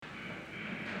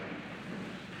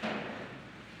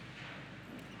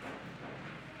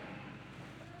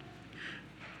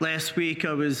Last week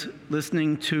I was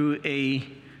listening to a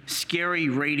scary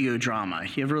radio drama.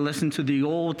 You ever listen to the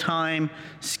old time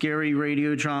scary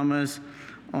radio dramas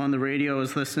on the radio? I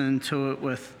was listening to it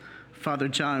with Father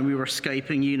John. We were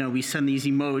Skyping, we send these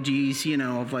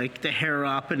emojis, of like the hair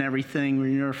up and everything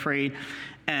when you're afraid.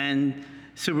 And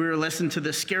so we were listening to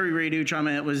the scary radio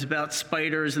drama. It was about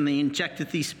spiders, and they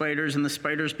injected these spiders, and the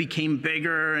spiders became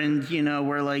bigger, and,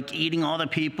 were like eating all the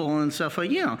people and stuff like,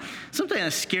 something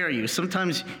to scare you.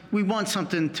 Sometimes we want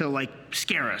something to like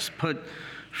scare us, put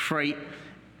fright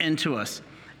into us.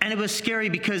 And it was scary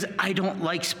because I don't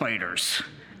like spiders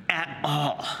at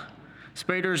all.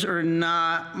 Spiders are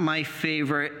not my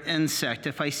favorite insect.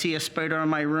 If I see a spider in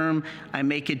my room, I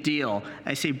make a deal.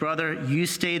 I say, brother, you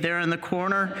stay there in the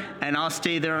corner, and I'll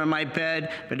stay there in my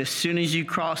bed, but as soon as you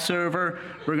cross over,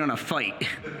 we're going to fight.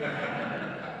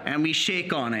 And we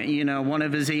shake on it, one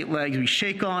of his 8 legs, we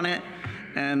shake on it,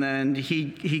 and then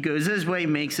he goes his way,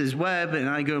 makes his web, and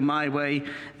I go my way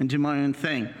and do my own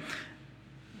thing.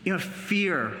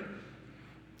 Fear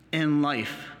in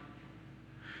life.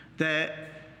 That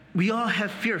we all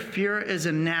have fear. Fear is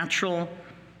a natural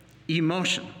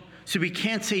emotion. So we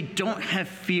can't say don't have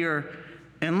fear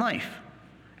in life.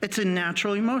 It's a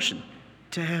natural emotion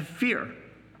to have fear.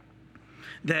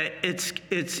 That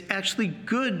it's actually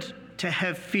good to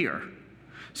have fear.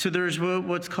 So there's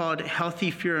what's called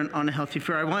healthy fear and unhealthy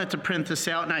fear. I wanted to print this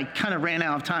out, and I kind of ran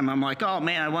out of time. I'm like, oh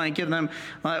man, I want to give them,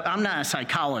 I'm not a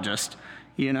psychologist,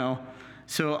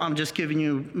 so I'm just giving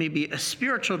you maybe a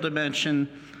spiritual dimension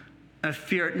of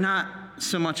fear, not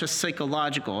so much a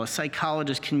psychological. A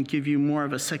psychologist can give you more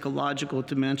of a psychological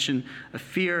dimension of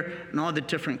fear and all the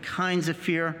different kinds of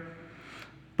fear.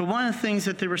 But one of the things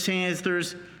that they were saying is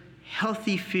there's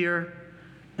healthy fear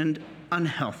and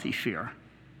unhealthy fear,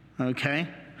 okay?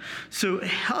 So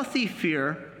healthy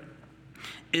fear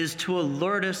is to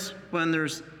alert us when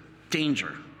there's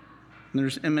danger, when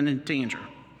there's imminent danger.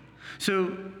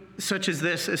 So such as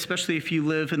this, especially if you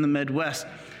live in the Midwest,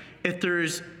 if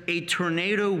there's a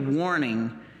tornado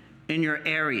warning in your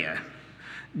area,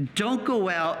 don't go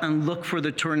out and look for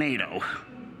the tornado.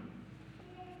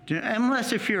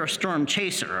 Unless if you're a storm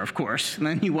chaser, of course, and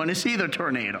then you want to see the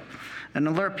tornado and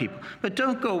alert people. But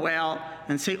don't go out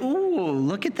and say, oh,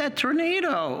 look at that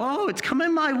tornado. Oh, it's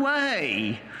coming my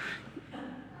way.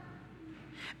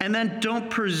 And then don't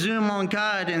presume on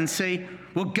God and say,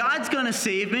 well, God's going to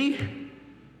save me,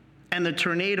 and the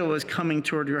tornado is coming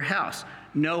toward your house.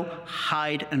 No,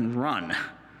 hide and run.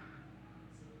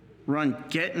 Run,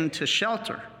 get into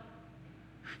shelter.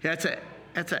 That's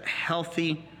a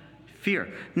healthy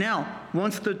fear. Now,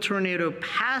 once the tornado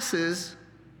passes,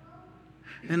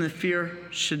 then the fear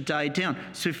should die down.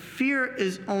 So fear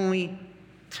is only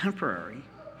temporary.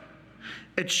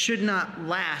 It should not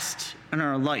last in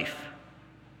our life.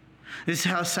 This is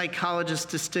how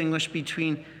psychologists distinguish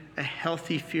between a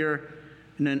healthy fear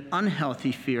and an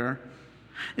unhealthy fear.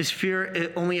 Is fear,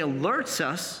 it only alerts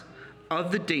us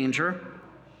of the danger,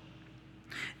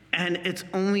 and it's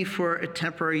only for a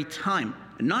temporary time.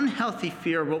 An unhealthy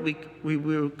fear, what we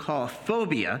would call a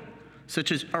phobia,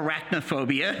 such as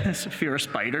arachnophobia, it's a fear of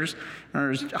spiders,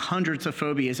 there's hundreds of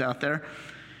phobias out there,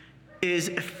 is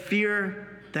a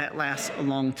fear that lasts a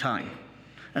long time.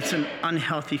 That's an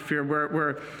unhealthy fear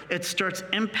where it starts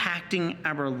impacting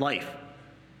our life.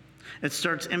 It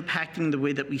starts impacting the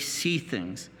way that we see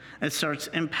things. It starts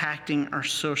impacting our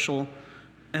social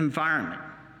environment.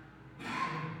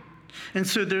 And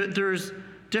so there's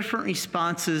different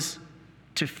responses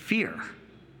to fear.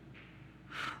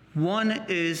 One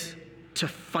is to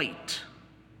fight.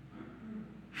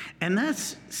 And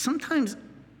that's sometimes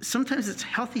it's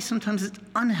healthy, sometimes it's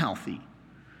unhealthy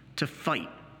to fight.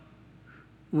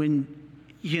 When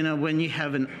you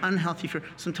have an unhealthy fear,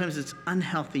 sometimes it's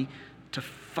unhealthy to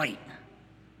fight.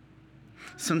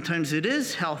 Sometimes it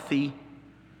is healthy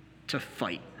to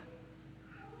fight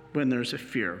when there's a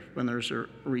fear, when there's a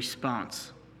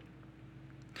response.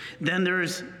 Then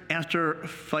after a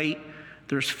fight,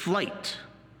 there's flight,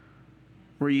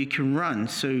 where you can run.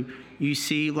 So you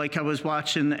see, like I was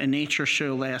watching a nature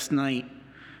show last night,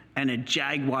 and a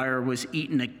jaguar was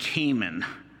eating a caiman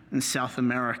in South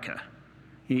America.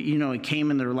 A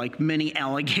caiman, they're like mini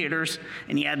alligators,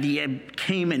 and he had the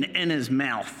caiman in his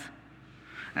mouth.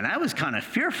 And I was kind of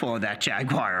fearful of that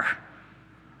jaguar.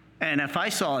 And if I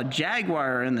saw a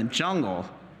jaguar in the jungle,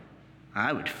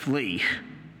 I would flee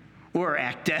or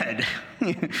act dead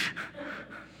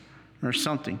or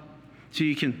something. So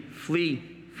you can flee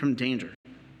from danger.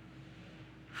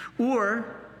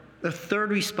 Or the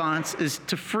third response is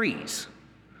to freeze.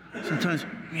 Sometimes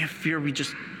we have fear, we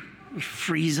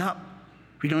freeze up.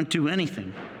 We don't do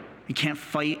anything. We can't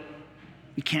fight.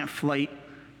 We You can't fight.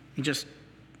 You just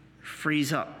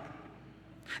freeze up.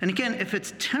 And again, if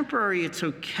it's temporary, it's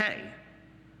okay.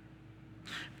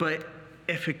 But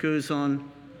if it goes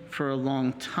on for a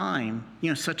long time,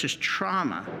 such as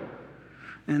trauma,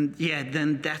 and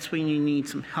then that's when you need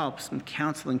some help, some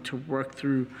counseling to work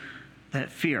through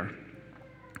that fear.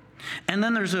 And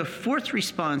then there's a fourth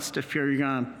response to fear. You're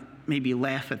going to maybe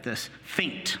laugh at this.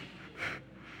 Faint.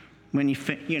 When you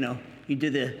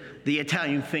do the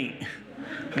Italian faint,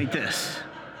 like this.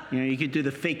 You could do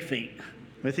the fake faint.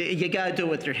 You got to do it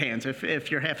with your hands.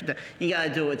 If you're half dead, you got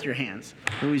to do it with your hands.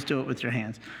 Always do it with your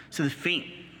hands. So the faint.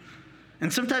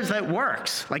 And sometimes that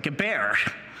works, like a bear.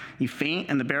 You faint,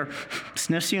 and the bear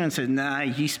sniffs you and says, nah,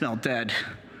 you smell dead,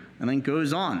 and then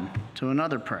goes on to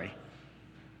another prey.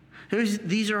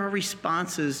 These are our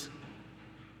responses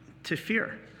to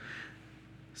fear.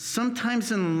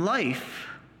 Sometimes in life,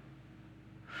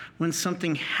 when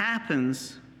something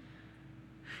happens,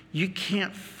 you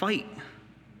can't fight.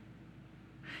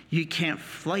 You can't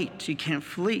flight. You can't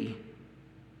flee.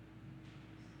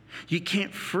 You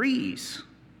can't freeze.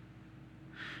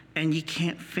 And you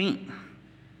can't faint.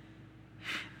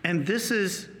 And this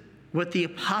is what the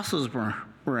apostles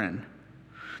were in.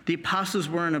 The apostles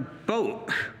were in a boat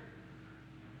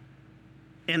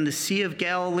in the Sea of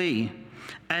Galilee,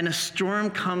 and a storm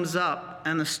comes up,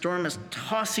 and the storm is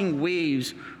tossing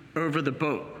waves over the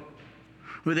boat.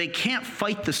 Well, they can't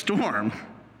fight the storm.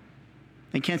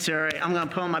 They can't say, all right, I'm going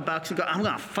to put on my box and go, I'm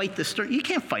going to fight the storm. You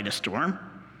can't fight a storm.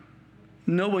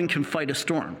 No one can fight a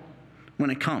storm when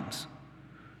it comes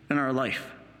in our life.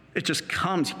 It just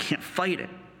comes. You can't fight it.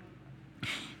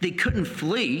 They couldn't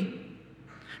flee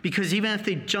because even if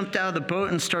they jumped out of the boat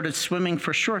and started swimming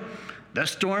for shore, the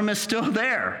storm is still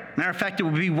there. Matter of fact, it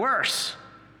would be worse.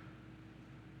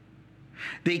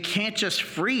 They can't just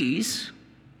freeze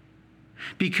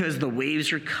because the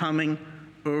waves are coming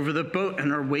over the boat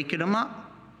and are waking them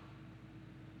up.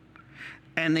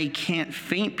 And they can't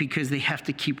faint because they have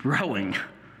to keep rowing.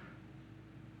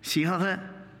 See how that?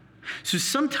 So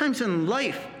sometimes in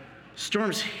life,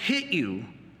 storms hit you,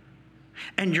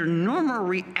 and your normal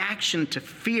reaction to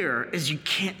fear is you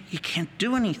can't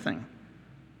do anything.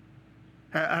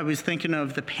 I was thinking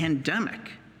of the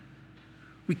pandemic.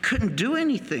 We couldn't do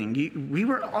anything. We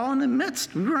were all in the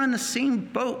midst. We were on the same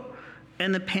boat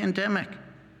in the pandemic.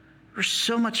 There was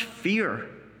so much fear. There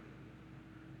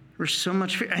was so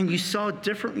much fear. And you saw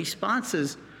different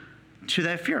responses to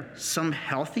that fear. Some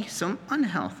healthy, some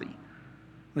unhealthy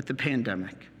with the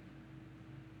pandemic.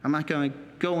 I'm not going to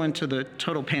go into the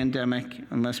total pandemic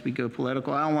unless we go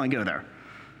political. I don't want to go there.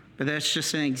 But that's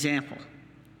just an example.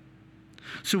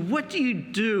 So what do you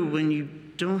do when you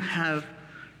don't have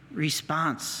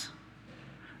response?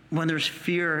 When there's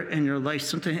fear in your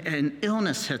life, an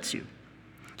illness hits you.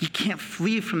 You can't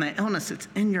flee from that illness. It's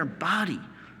in your body.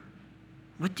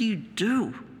 What do you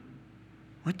do?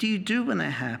 What do you do when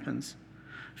that happens?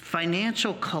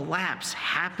 Financial collapse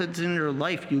happens in your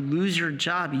life. You lose your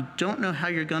job. You don't know how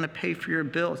you're going to pay for your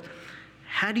bills.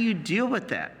 How do you deal with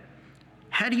that?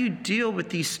 How do you deal with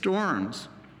these storms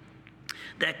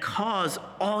that cause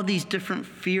all these different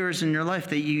fears in your life?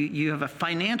 That you have a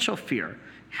financial fear.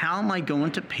 How am I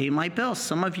going to pay my bills?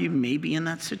 Some of you may be in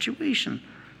that situation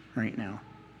right now.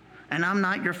 And I'm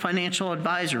not your financial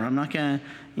advisor. I'm not going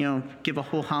to, give a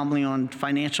whole homily on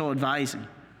financial advising.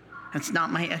 That's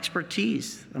not my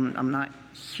expertise. I'm not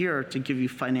here to give you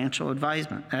financial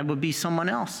advisement. That would be someone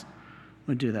else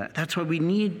would do that. That's why we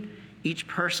need each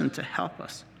person to help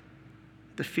us.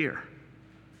 The fear.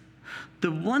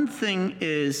 The one thing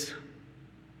is,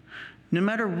 no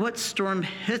matter what storm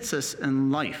hits us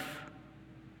in life,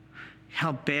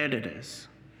 how bad it is,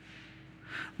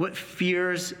 what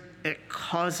fears it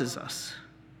causes us,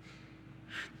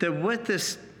 that what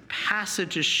this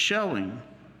passage is showing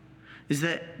is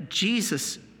that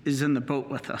Jesus is in the boat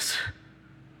with us.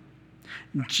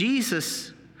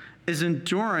 Jesus is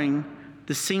enduring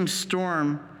the same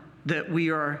storm that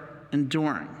we are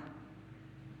enduring.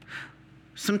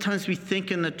 Sometimes we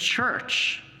think in the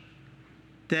church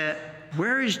that,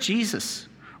 where is Jesus?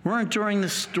 We're enduring the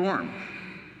storm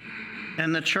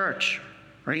in the church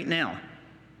right now.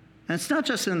 And it's not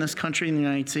just in this country, in the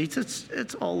United States,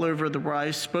 it's all over the world.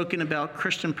 I've spoken about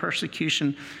Christian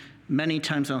persecution many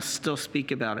times, and I'll still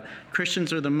speak about it.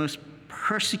 Christians are the most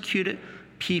persecuted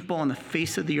people on the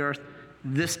face of the earth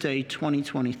this day,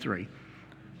 2023.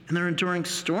 And they're enduring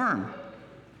storm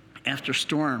after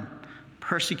storm,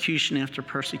 persecution after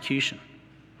persecution.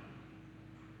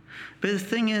 But the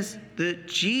thing is that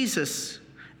Jesus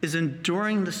is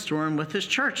enduring the storm with his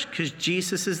church, because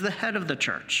Jesus is the head of the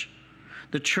church.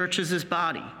 The church is his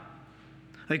body.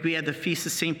 Like we had the Feast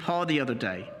of St. Paul the other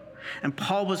day. And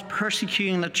Paul was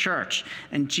persecuting the church.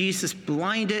 And Jesus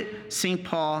blinded St.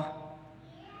 Paul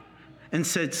and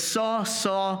said, Saul,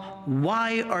 Saul,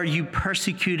 why are you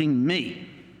persecuting me?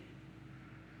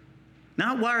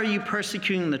 Not why are you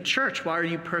persecuting the church? Why are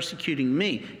you persecuting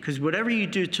me? Because whatever you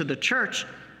do to the church,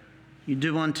 you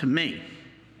do unto me.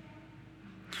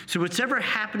 So whatever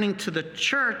happening to the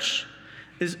church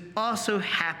is also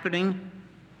happening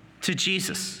to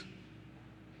Jesus.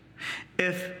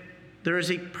 If there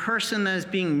is a person that is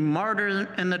being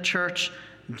martyred in the church,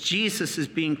 Jesus is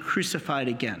being crucified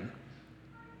again.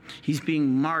 He's being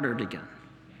martyred again.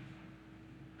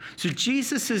 So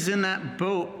Jesus is in that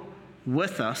boat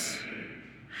with us.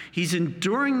 He's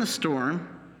enduring the storm,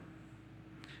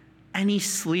 and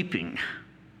he's sleeping.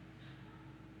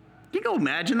 Can you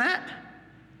imagine that?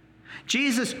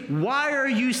 Jesus, why are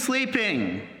you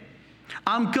sleeping?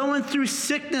 I'm going through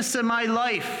sickness in my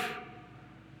life.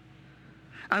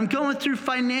 I'm going through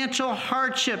financial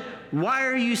hardship. Why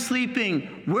are you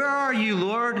sleeping? Where are you,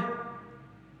 Lord?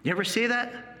 You ever say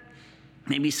that?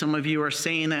 Maybe some of you are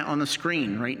saying that on the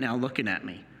screen right now, looking at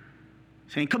me.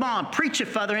 Saying, come on, preach it,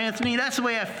 Father Anthony. That's the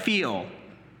way I feel.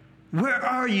 Where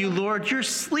are you, Lord? You're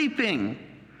sleeping.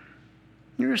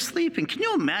 You're sleeping. Can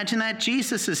you imagine that?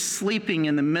 Jesus is sleeping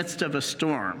in the midst of a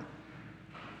storm.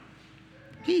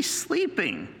 He's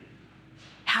sleeping.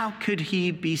 How could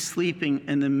he be sleeping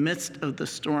in the midst of the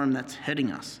storm that's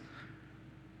hitting us?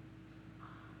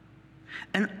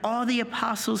 And all the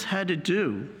apostles had to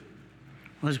do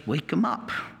was wake him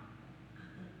up.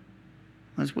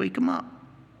 Wake him up.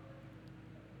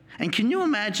 And can you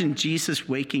imagine Jesus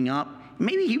waking up?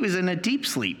 Maybe he was in a deep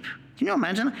sleep. Can you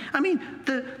imagine? I mean,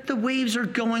 the waves are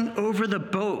going over the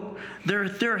boat.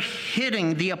 They're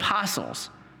hitting the apostles.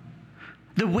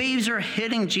 The waves are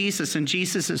hitting Jesus, and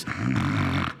Jesus is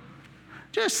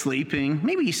just sleeping.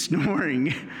 Maybe he's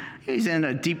snoring. He's in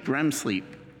a deep REM sleep.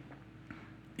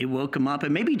 It woke him up,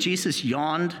 and maybe Jesus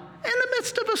yawned in the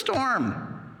midst of a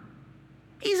storm.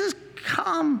 He's as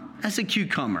calm as a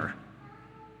cucumber.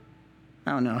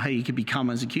 I don't know how you could be calm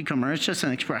as a cucumber. It's just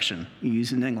an expression you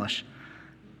use in English.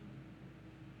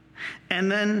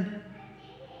 And then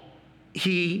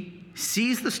he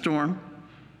sees the storm,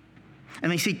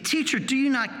 and they say, Teacher, do you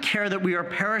not care that we are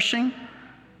perishing?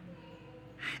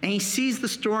 And he sees the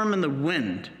storm and the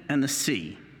wind and the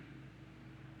sea.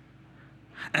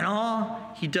 And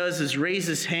all he does is raise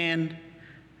his hand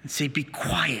and say, be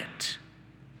quiet.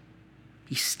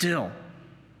 Be still.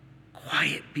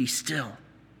 Quiet, be still.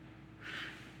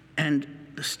 And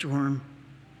the storm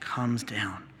calms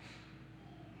down.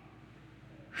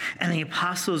 And the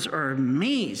apostles are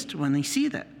amazed when they see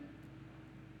that.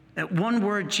 At one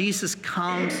word, Jesus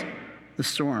calms the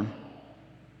storm.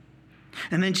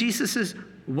 And then Jesus says,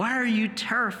 why are you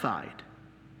terrified?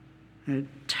 And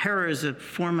terror is a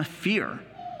form of fear.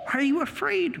 Why are you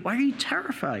afraid? Why are you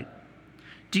terrified?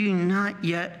 Do you not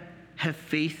yet have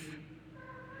faith?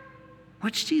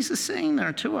 What's Jesus saying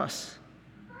there to us?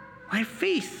 I have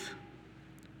faith.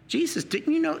 Jesus,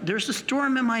 didn't you know there's a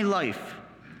storm in my life?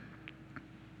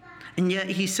 And yet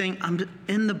he's saying, I'm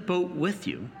in the boat with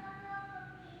you.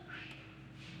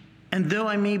 And though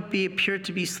I may appear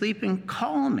to be sleeping,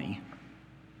 call me.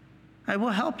 I will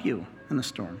help you in the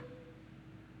storm.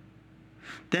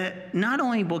 That not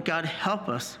only will God help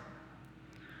us,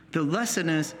 the lesson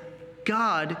is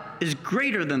God is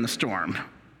greater than the storm.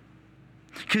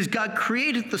 Because God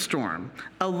created the storm,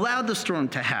 allowed the storm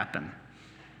to happen.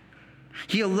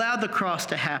 He allowed the cross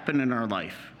to happen in our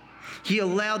life. He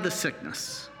allowed the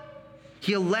sickness.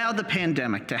 He allowed the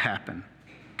pandemic to happen.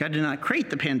 God did not create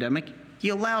the pandemic, he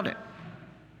allowed it.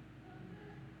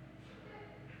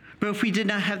 But if we did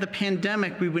not have the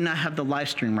pandemic, we would not have the live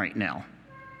stream right now.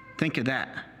 Think of that.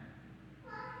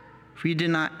 If we did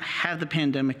not have the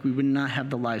pandemic, we would not have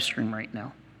the live stream right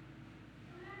now.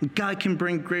 God can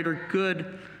bring greater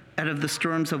good out of the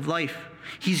storms of life.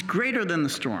 He's greater than the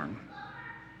storm.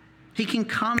 He can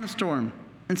calm the storm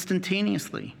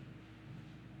instantaneously.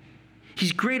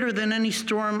 He's greater than any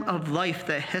storm of life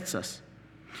that hits us.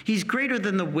 He's greater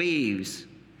than the waves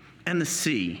and the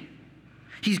sea.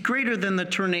 He's greater than the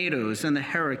tornadoes and the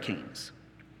hurricanes.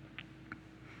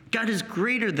 God is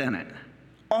greater than it,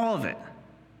 all of it.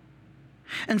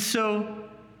 And so,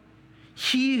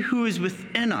 he who is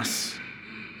within us,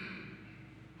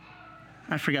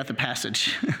 I forgot the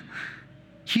passage.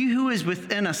 He who is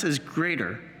within us is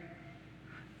greater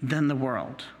than the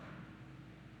world.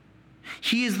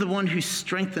 He is the one who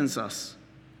strengthens us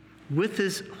with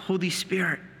his Holy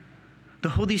Spirit. The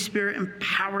Holy Spirit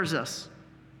empowers us.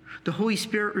 The Holy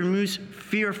Spirit removes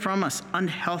fear from us,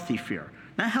 unhealthy fear.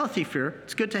 Not healthy fear.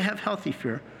 It's good to have healthy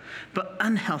fear, but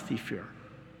unhealthy fear.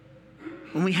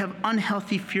 When we have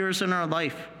unhealthy fears in our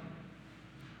life,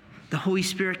 the Holy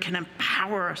Spirit can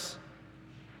empower us.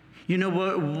 You know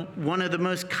what one of the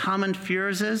most common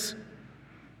fears is?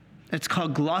 It's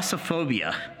called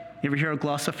glossophobia. You ever hear of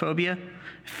glossophobia?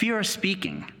 Fear of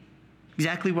speaking.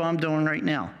 Exactly what I'm doing right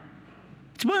now.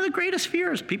 It's one of the greatest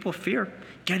fears. People fear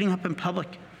getting up in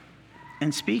public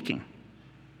and speaking.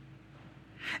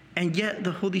 And yet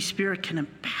the Holy Spirit can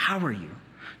empower you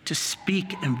to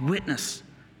speak and witness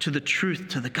to the truth,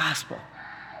 to the gospel.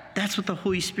 That's what the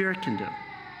Holy Spirit can do.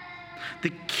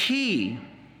 The key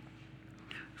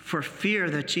for fear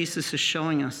that Jesus is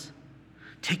showing us,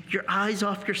 take your eyes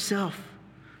off yourself.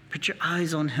 Put your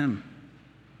eyes on him.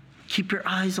 Keep your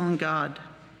eyes on God.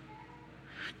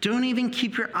 Don't even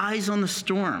keep your eyes on the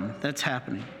storm that's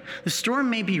happening. The storm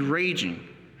may be raging.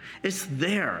 It's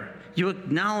there. You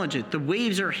acknowledge it. The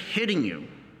waves are hitting you.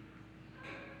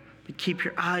 But keep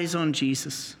your eyes on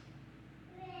Jesus.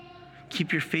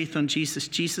 Keep your faith on Jesus.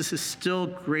 Jesus is still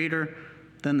greater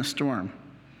than the storm.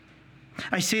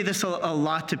 I say this a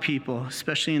lot to people,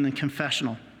 especially in the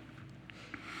confessional,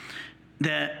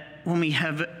 that when we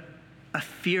have a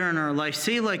fear in our life,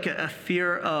 say like a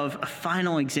fear of a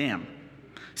final exam.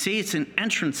 Say it's an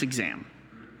entrance exam,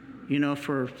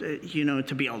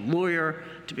 to be a lawyer,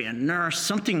 to be a nurse,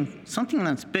 something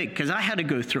that's big, because I had to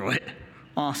go through it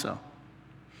also.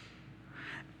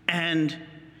 And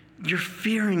you're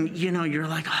fearing, you're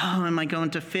like, oh, am I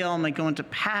going to fail? Am I going to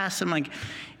pass? And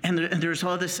there's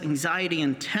all this anxiety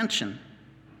and tension.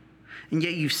 And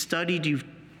yet you've studied,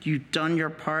 you've done your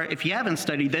part. If you haven't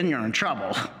studied, then you're in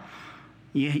trouble.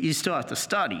 You still have to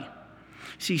study.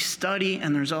 So you study,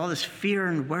 and there's all this fear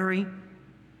and worry.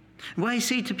 What I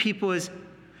say to people is,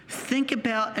 think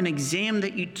about an exam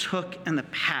that you took in the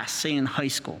past, say in high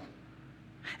school.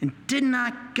 And did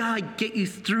not God get you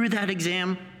through that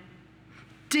exam?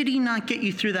 Did he not get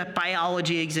you through that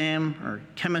biology exam or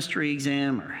chemistry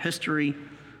exam or history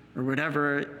or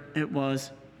whatever it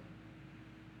was?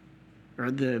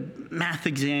 Or the math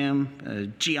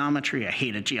exam, geometry. I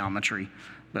hated geometry.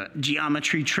 But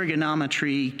geometry,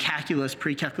 trigonometry, calculus,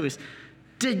 pre-calculus.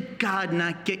 Did God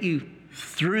not get you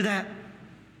through that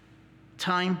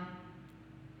time?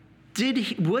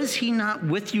 Was he not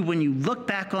with you when you look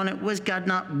back on it? Was God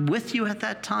not with you at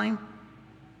that time?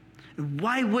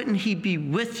 Why wouldn't he be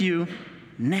with you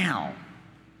now?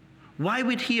 Why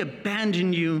would he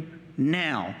abandon you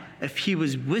now if he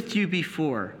was with you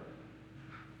before?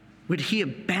 Would he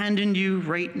abandon you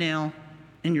right now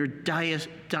in your direst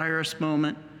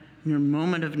moment, in your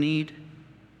moment of need?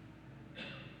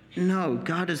 No,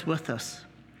 God is with us.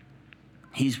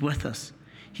 He's with us.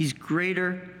 He's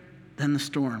greater than the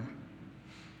storm.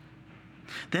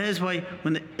 That is why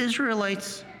when the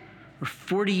Israelites were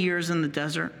 40 years in the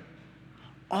desert,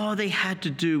 all they had to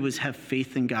do was have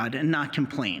faith in God and not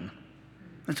complain.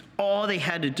 That's all they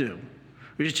had to do.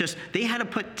 It was just, they had to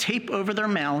put tape over their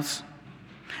mouths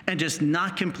and just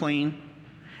not complain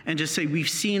and just say, we've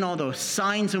seen all those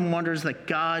signs and wonders that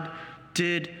God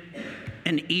did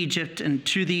in Egypt and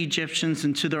to the Egyptians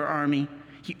and to their army.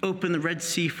 He opened the Red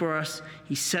Sea for us.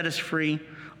 He set us free.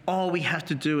 All we have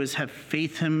to do is have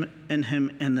faith in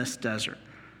him in this desert.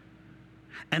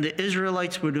 And the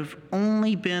Israelites would have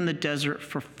only been in the desert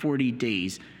for 40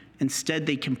 days. Instead,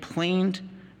 they complained,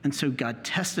 and so God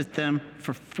tested them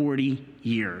for 40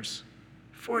 years.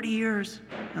 40 years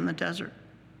in the desert.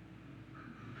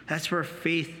 That's where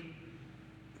faith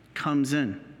comes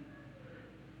in.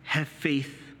 Have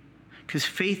faith. Because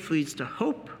faith leads to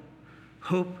hope.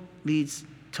 Hope leads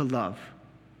to love.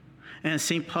 And as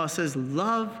St. Paul says,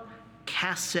 love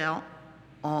casts out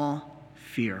all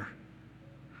fear.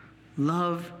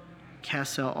 Love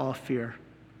casts out all fear.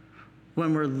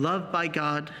 When we're loved by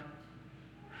God,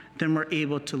 then we're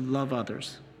able to love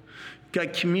others.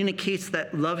 God communicates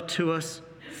that love to us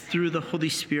through the Holy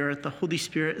Spirit. The Holy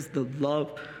Spirit is the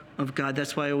love of God.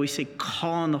 That's why I always say,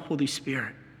 call on the Holy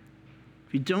Spirit.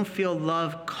 If you don't feel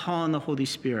love, call on the Holy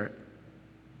Spirit.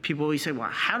 People always say, well,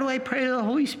 how do I pray to the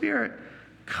Holy Spirit?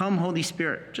 Come, Holy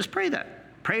Spirit. Just pray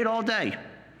that. Pray it all day.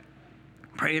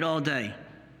 Pray it all day.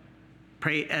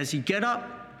 Pray it as you get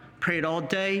up. Pray it all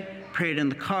day. Pray it in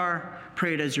the car.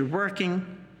 Pray it as you're working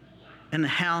in the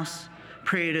house.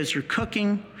 Pray it as you're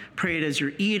cooking. Pray it as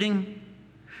you're eating.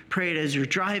 Pray it as you're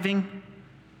driving.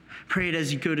 Pray it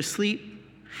as you go to sleep.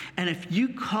 And if you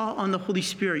call on the Holy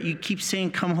Spirit, you keep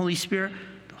saying, come, Holy Spirit,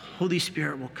 the Holy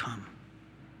Spirit will come.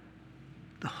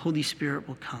 The Holy Spirit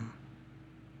will come.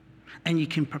 And you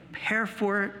can prepare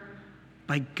for it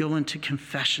by going to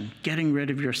confession, getting rid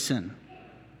of your sin.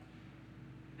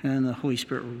 and the Holy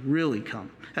Spirit will really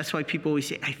come. That's why people always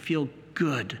say, I feel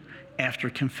good after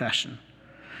confession,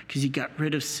 because you got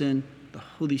rid of sin, the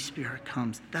Holy Spirit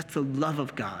comes. That's the love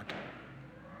of God.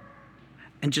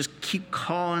 And just keep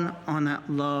calling on that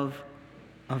love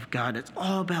of God. It's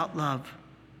all about love.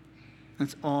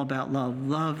 It's all about love.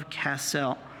 Love casts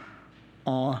out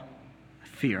all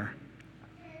fear.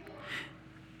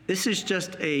 This is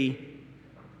just a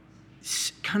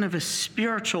kind of a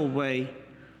spiritual way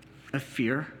of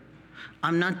fear.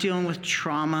 I'm not dealing with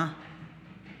trauma.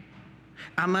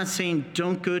 I'm not saying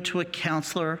don't go to a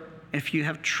counselor if you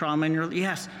have trauma in your life.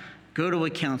 Yes, go to a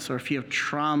counselor if you have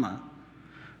trauma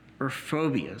or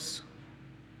phobias.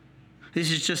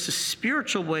 This is just a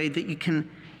spiritual way that you can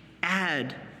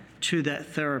add to that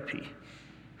therapy.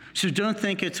 So don't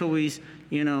think it's always,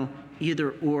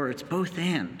 either or. It's both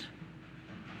and.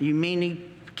 You may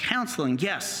need counseling,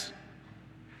 yes,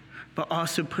 but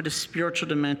also put a spiritual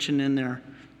dimension in there.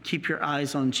 Keep your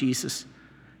eyes on Jesus.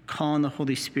 Call on the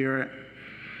Holy Spirit,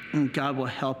 and God will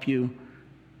help you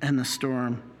in the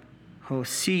storm. He'll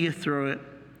see you through it.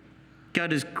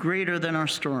 God is greater than our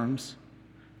storms.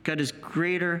 God is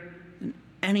greater than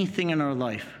anything in our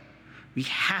life. We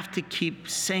have to keep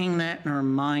saying that in our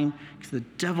mind, because the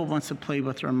devil wants to play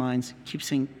with our minds. Keep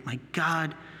saying, my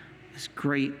God is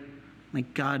great. My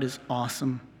God is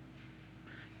awesome.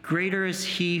 Greater is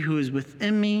he who is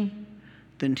within me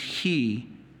than he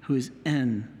who is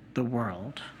in the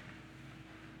world.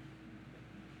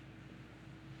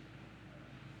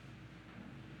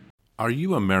 Are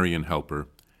you a Marian helper?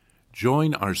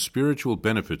 Join our Spiritual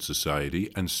Benefit Society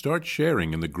and start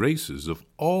sharing in the graces of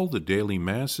all the daily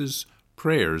masses,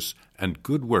 prayers, and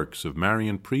good works of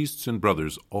Marian priests and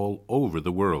brothers all over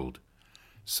the world.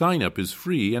 Sign up is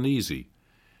free and easy.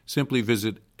 Simply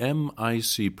visit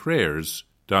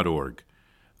micprayers.org.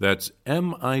 That's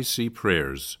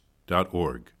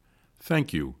micprayers.org.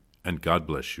 Thank you, and God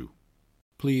bless you.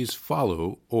 Please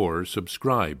follow or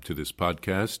subscribe to this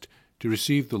podcast to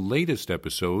receive the latest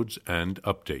episodes and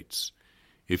updates.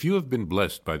 If you have been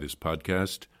blessed by this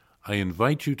podcast, I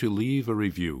invite you to leave a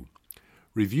review.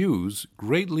 Reviews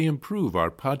greatly improve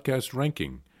our podcast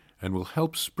ranking and will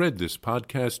help spread this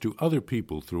podcast to other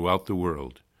people throughout the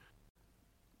world.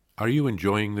 Are you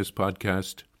enjoying this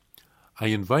podcast? I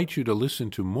invite you to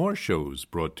listen to more shows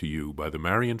brought to you by the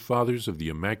Marian Fathers of the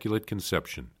Immaculate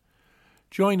Conception.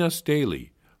 Join us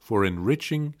daily for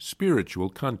enriching spiritual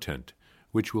content,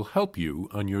 which will help you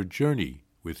on your journey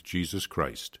with Jesus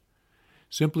Christ.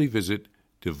 Simply visit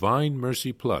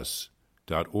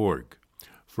DivineMercyPlus.org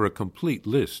for a complete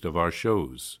list of our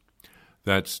shows.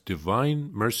 That's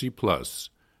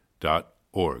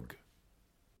DivineMercyPlus.org.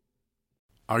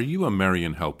 Are you a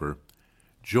Marian helper?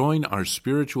 Join our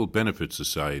Spiritual Benefit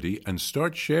Society and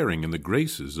start sharing in the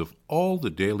graces of all the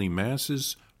daily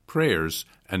masses, prayers,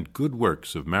 and good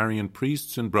works of Marian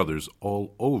priests and brothers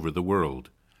all over the world.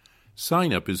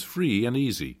 Sign up is free and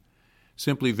easy.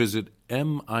 Simply visit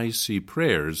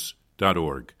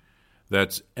micprayers.org.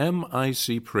 That's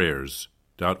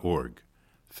micprayers.org.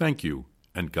 Thank you,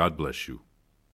 and God bless you.